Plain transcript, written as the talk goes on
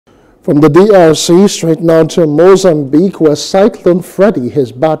From the DRC straight now to Mozambique, where Cyclone Freddy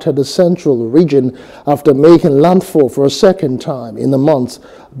has battered the central region after making landfall for a second time in a month,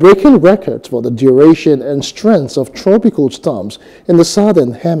 breaking records for the duration and strength of tropical storms in the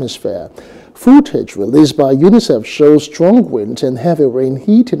southern hemisphere. Footage released by UNICEF shows strong winds and heavy rain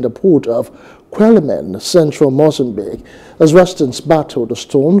hitting the port of Quelimane, central Mozambique, as residents battle the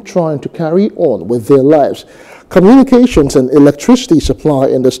storm trying to carry on with their lives. Communications and electricity supply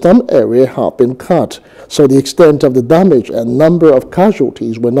in the storm area have been cut, so the extent of the damage and number of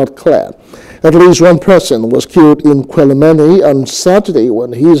casualties were not clear. At least one person was killed in Quelimane on Saturday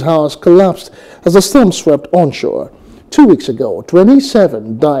when his house collapsed as the storm swept onshore. 2 weeks ago,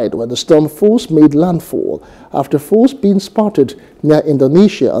 27 died when the storm force made landfall after force being spotted near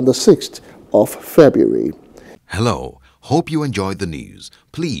Indonesia on the 6th of February. Hello, hope you enjoyed the news.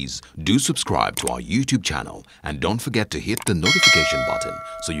 Please do subscribe to our YouTube channel and don't forget to hit the notification button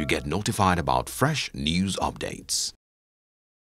so you get notified about fresh news updates.